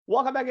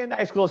Welcome back into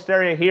High School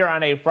Hysteria here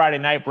on a Friday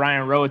night.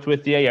 Brian Roach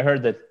with you. You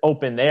heard the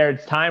open there.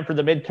 It's time for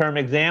the midterm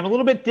exam. A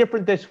little bit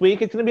different this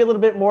week. It's going to be a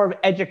little bit more of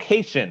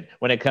education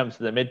when it comes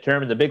to the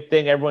midterm. And the big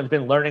thing everyone's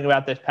been learning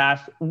about this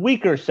past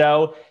week or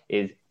so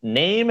is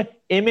name,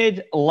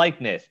 image,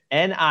 likeness.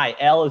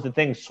 NIL is the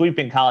thing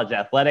sweeping college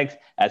athletics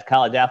as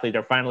college athletes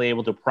are finally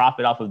able to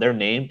profit off of their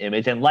name,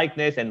 image, and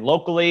likeness. And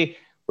locally,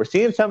 we're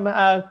seeing some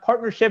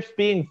partnerships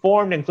being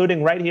formed,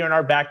 including right here in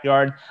our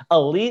backyard.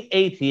 Elite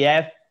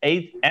ATF.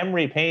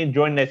 Emory Payne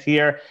joined us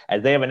here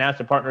as they have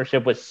announced a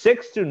partnership with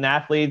 6 student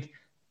athletes,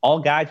 all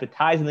guys with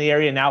ties in the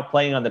area now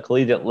playing on the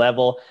collegiate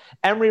level.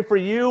 Emory, for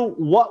you,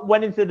 what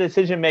went into the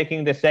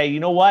decision-making to say, you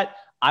know what,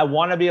 I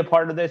want to be a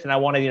part of this and I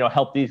want to,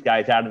 help these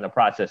guys out in the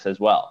process as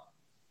well?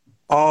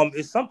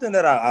 It's something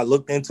that I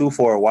looked into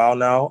for a while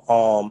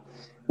now.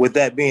 With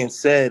that being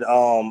said,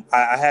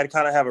 I had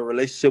kind of have a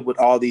relationship with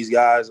all these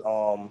guys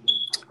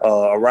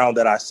around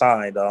that I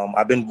signed.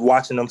 I've been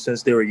watching them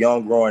since they were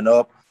young growing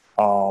up.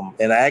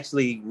 And I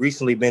actually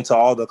recently been to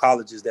all the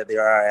colleges that they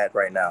are at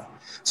right now.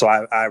 So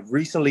I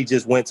recently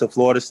just went to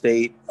Florida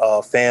State,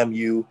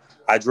 FAMU.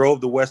 I drove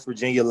to West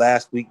Virginia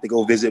last week to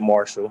go visit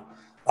Marshall.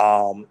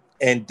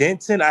 And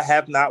Denton I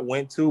have not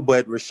went to,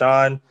 but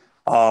Rashawn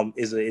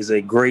is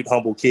a great,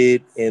 humble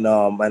kid, and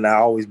I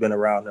always been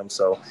around him.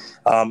 So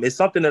it's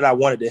something that I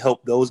wanted to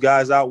help those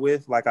guys out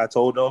with, like I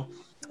told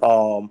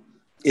them.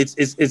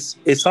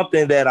 It's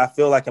something that I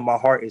feel like in my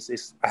heart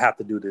I have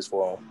to do this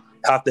for them.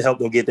 I have to help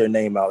them get their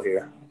name out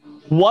here.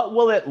 What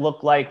will it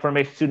look like from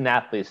a student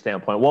athlete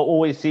standpoint? What will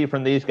we see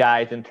from these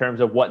guys in terms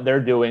of what they're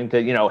doing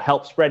to,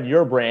 help spread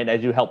your brand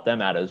as you help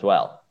them out as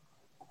well?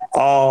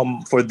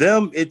 For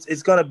them,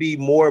 it's going to be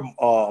more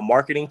a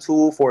marketing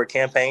tool for a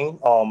campaign.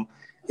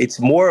 It's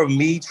more of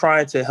me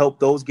trying to help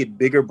those get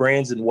bigger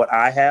brands than what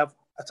I have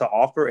to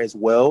offer as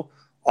well.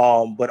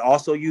 But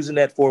also using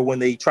that for when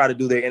they try to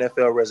do their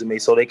NFL resume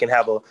so they can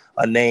have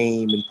a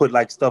name and put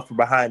like stuff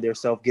behind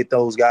themselves, get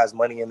those guys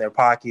money in their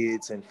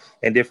pockets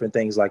and different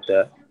things like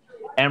that.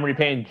 Emory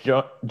Payne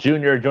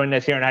Jr. joined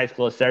us here in High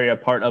School Hysteria,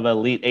 part of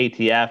Elite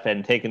ATF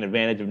and taking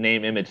advantage of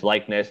name, image,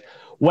 likeness.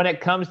 When it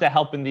comes to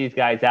helping these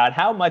guys out,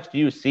 how much do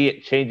you see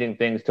it changing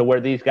things to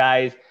where these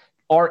guys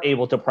are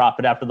able to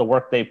profit after the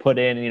work they put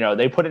in?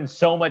 They put in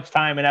so much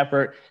time and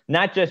effort,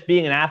 not just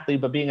being an athlete,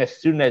 but being a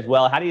student as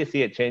well. How do you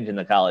see it changing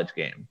the college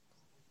game?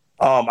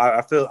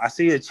 I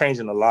see it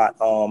changing a lot.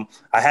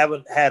 I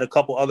haven't had a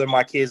couple other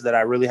my kids that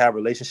I really have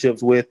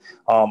relationships with.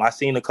 I've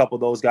seen a couple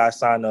of those guys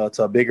sign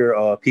to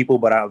bigger people,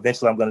 but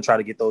eventually I'm going to try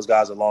to get those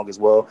guys along as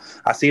well.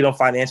 I see them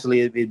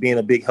financially it being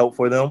a big help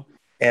for them.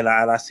 And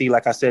I see,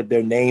 like I said,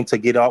 their name to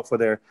get out for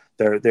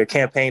their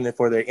campaign and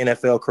for their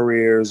NFL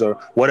careers or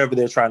whatever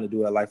they're trying to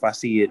do in life. I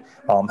see it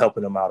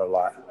helping them out a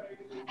lot.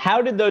 How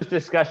did those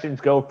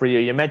discussions go for you?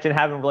 You mentioned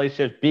having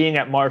relationships, being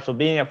at Marshall,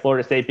 being at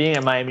Florida State, being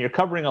at Miami. You're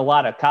covering a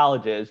lot of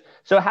colleges.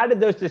 So how did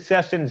those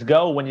discussions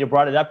go when you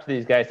brought it up to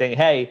these guys saying,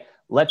 hey,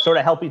 let's sort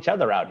of help each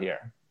other out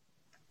here?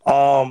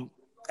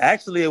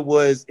 Actually, it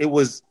was,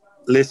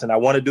 listen, I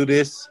want to do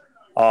this.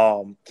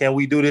 Can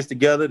we do this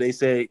together? They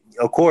said,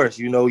 of course,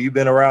 you've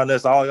been around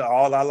us all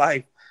our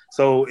life.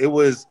 So it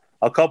was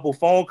a couple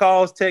phone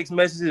calls, text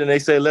messages, and they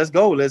said, let's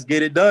go, let's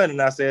get it done.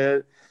 And I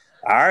said,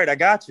 all right, I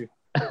got you.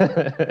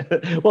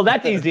 Well,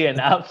 that's easy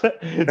enough.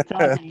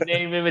 Talking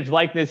name, image,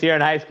 likeness here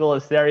in High School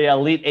Hysteria,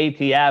 Elite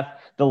ATF,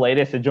 the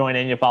latest to join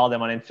in. You follow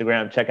them on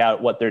Instagram, check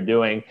out what they're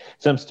doing.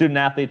 Some student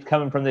athletes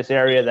coming from this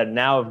area that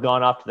now have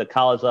gone off to the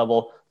college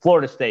level.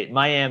 Florida State,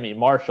 Miami,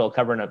 Marshall,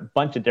 covering a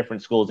bunch of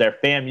different schools there,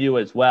 FAMU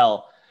as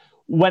well.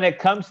 When it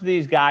comes to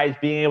these guys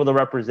being able to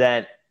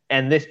represent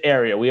in this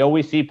area, we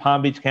always see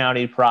Palm Beach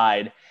County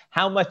pride.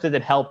 How much does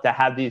it help to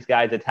have these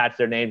guys attach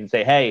their names and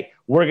say, hey,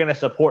 we're going to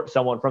support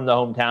someone from the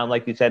hometown?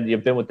 Like you said,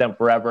 you've been with them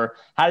forever.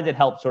 How does it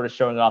help sort of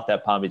showing off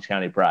that Palm Beach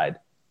County pride?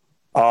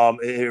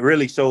 It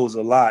really shows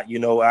a lot.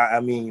 I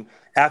mean,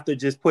 after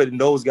just putting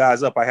those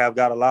guys up, I have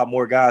got a lot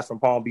more guys from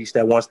Palm Beach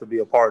that wants to be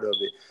a part of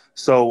it.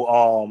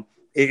 So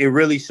it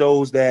really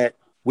shows that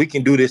we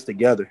can do this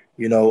together.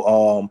 We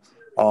don't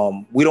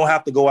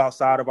have to go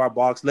outside of our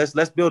box.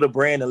 Let's build a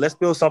brand and let's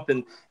build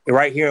something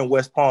right here in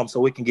West Palm so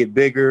we can get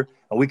bigger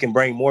and we can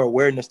bring more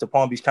awareness to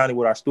Palm Beach County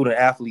with our student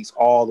athletes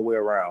all the way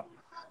around.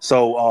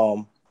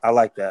 So I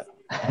like that.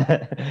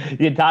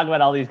 You talk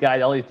about all these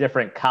guys, all these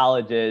different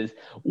colleges.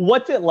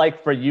 What's it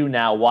like for you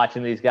now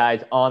watching these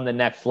guys on the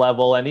next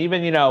level? And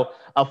even,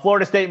 a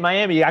Florida State,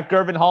 Miami, you got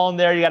Gervin Hall in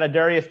there. You got a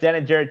Darius Dent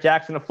and Jarrett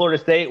Jackson of Florida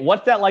State.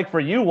 What's that like for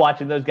you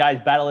watching those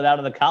guys battle it out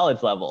on the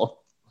college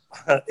level?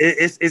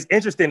 It's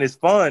interesting. It's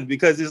fun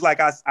because it's like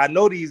I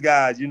know these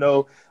guys, and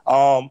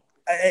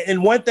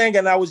one thing,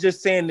 and I was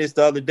just saying this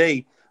the other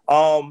day,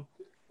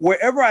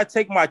 wherever I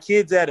take my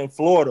kids at in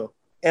Florida,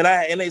 and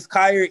it's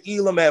Kyer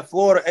Elam at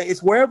Florida,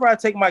 it's wherever I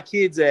take my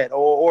kids at,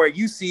 or at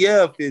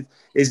UCF,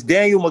 it's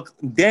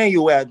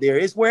Daniel out there.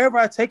 It's wherever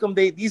I take them.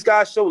 These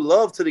guys show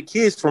love to the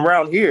kids from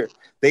around here.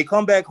 they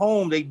come back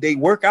home, they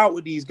work out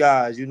with these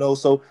guys, you know.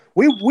 So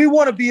we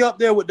want to be up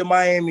there with the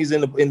Miamis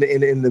in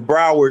the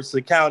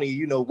Broward County,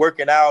 you know,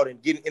 working out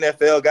and getting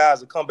NFL guys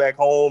to come back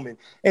home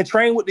and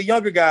train with the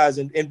younger guys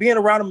and being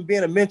around them and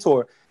being a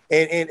mentor.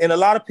 And a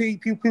lot of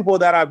people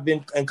that I've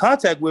been in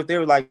contact with, they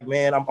were like,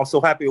 man, I'm so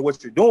happy with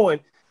what you're doing.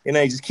 And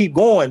I just keep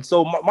going.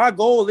 So my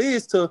goal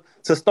is to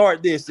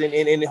start this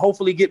and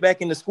hopefully get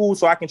back into school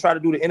so I can try to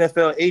do the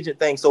NFL agent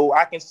thing. So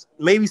I can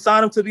maybe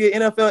sign them to be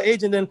an NFL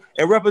agent and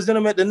represent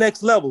them at the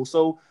next level.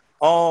 So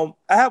I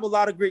have a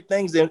lot of great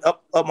things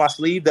up my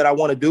sleeve that I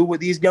want to do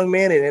with these young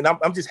men. And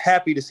I'm just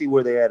happy to see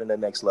where they're at in the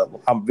next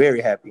level. I'm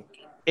very happy.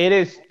 It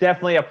is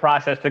definitely a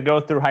process to go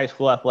through high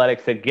school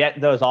athletics, to get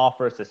those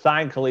offers, to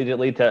sign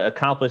collegiately, to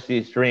accomplish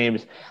these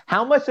dreams.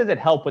 How much does it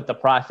help with the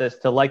process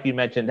to, like you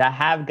mentioned, to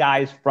have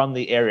guys from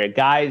the area,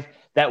 guys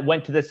that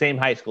went to the same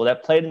high school,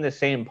 that played in the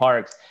same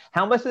parks?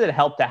 How much does it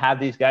help to have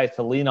these guys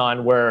to lean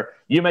on where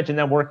you mentioned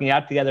them working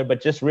out together,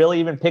 but just really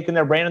even picking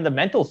their brain on the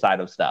mental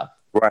side of stuff?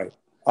 Right.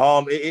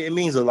 It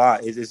means a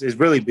lot. It's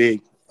really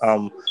big.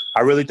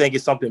 I really think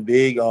it's something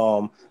big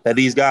that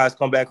these guys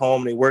come back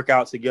home, they work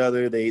out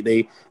together.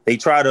 They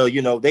try to,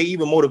 you know, they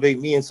even motivate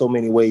me in so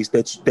many ways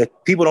that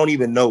people don't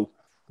even know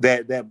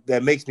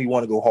that makes me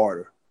want to go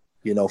harder,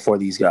 you know, for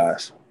these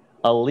guys.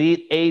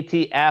 Elite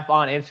ATF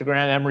on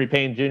Instagram. Emory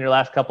Payne Jr.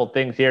 Last couple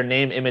things here.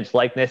 Name, image,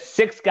 likeness.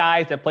 6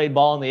 guys that played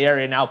ball in the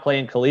area now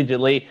playing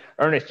collegiately.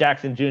 Ernest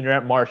Jackson Jr.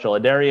 at Marshall.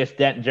 Adarius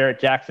Dent and Jarrett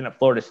Jackson at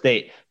Florida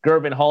State.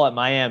 Gervin Hall at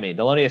Miami.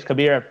 Delonius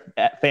Kabir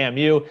at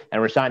FAMU.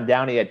 And Rashawn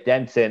Downey at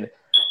Denson.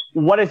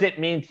 What does it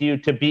mean to you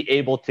to be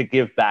able to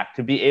give back,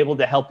 to be able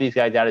to help these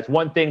guys out? It's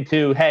one thing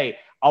to, hey,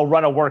 I'll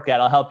run a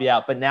workout, I'll help you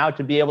out. But now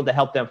to be able to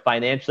help them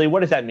financially,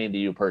 what does that mean to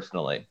you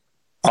personally?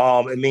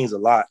 It means a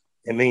lot.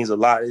 It means a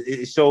lot.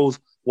 It shows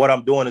what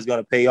I'm doing is going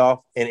to pay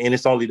off, and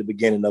it's only the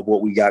beginning of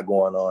what we got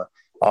going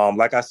on.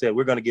 Like I said,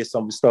 we're going to get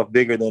some stuff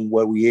bigger than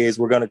what we is.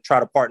 We're going to try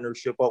to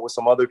partnership up with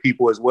some other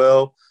people as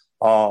well.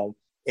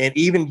 And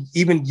even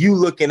you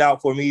looking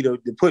out for me to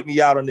put me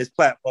out on this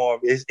platform,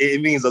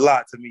 it means a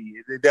lot to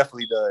me. It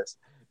definitely does.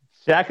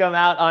 Check them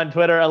out on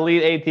Twitter,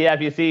 Elite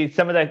ATF. You see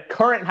some of the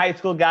current high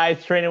school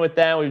guys training with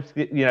them. We've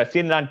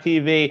seen it on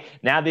TV.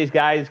 Now these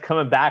guys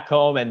coming back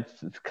home and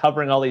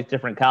covering all these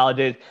different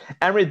colleges.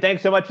 Emory,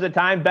 thanks so much for the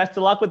time. Best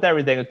of luck with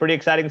everything. It's pretty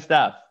exciting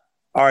stuff.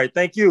 All right,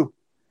 thank you.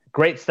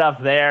 Great stuff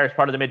there as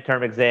part of the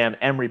midterm exam.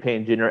 Emory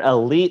Payne Jr.,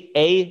 Elite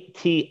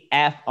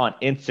ATF on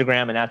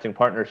Instagram, announcing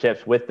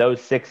partnerships with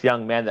those 6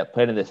 young men that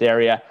played in this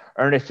area.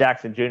 Ernest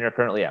Jackson Jr.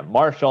 currently at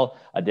Marshall,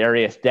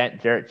 Adarius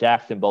Dent, Jarrett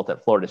Jackson, both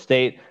at Florida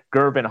State,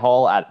 Gervin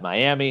Hall at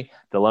Miami,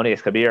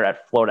 Delonius Kabir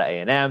at Florida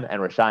A&M,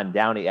 and Rashawn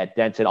Downey at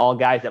Denton. All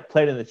guys that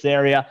played in this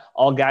area,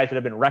 all guys that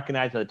have been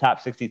recognized in the top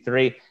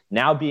 63,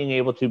 now being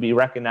able to be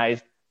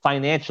recognized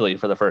financially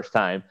for the first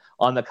time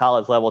on the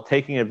college level,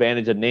 taking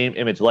advantage of name,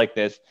 image,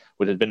 likeness,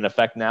 which has been in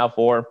effect now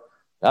for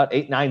about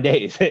 8-9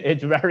 days.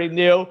 It's very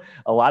new.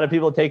 A lot of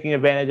people taking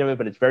advantage of it,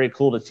 but it's very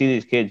cool to see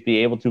these kids be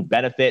able to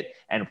benefit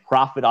and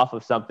profit off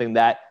of something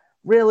that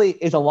really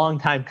is a long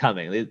time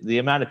coming. The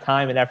amount of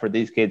time and effort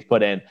these kids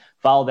put in.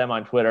 Follow them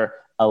on Twitter,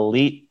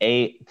 Elite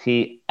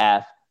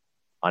ATF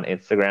on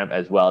Instagram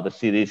as well, to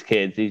see these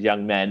kids, these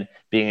young men,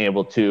 being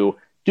able to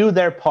do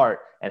their part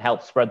and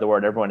help spread the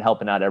word. Everyone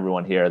helping out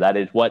everyone here. That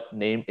is what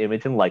name,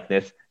 image, and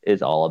likeness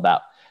is all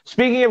about.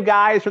 Speaking of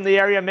guys from the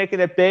area making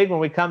it big, when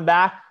we come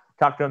back,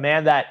 talk to a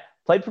man that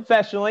played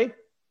professionally,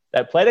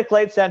 that played at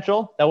Glade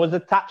Central, that was a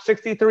top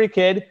 63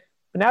 kid,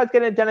 but now he's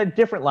getting done a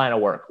different line of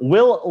work.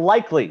 Will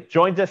Likely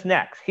joins us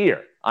next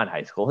here on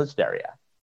High School Hysteria.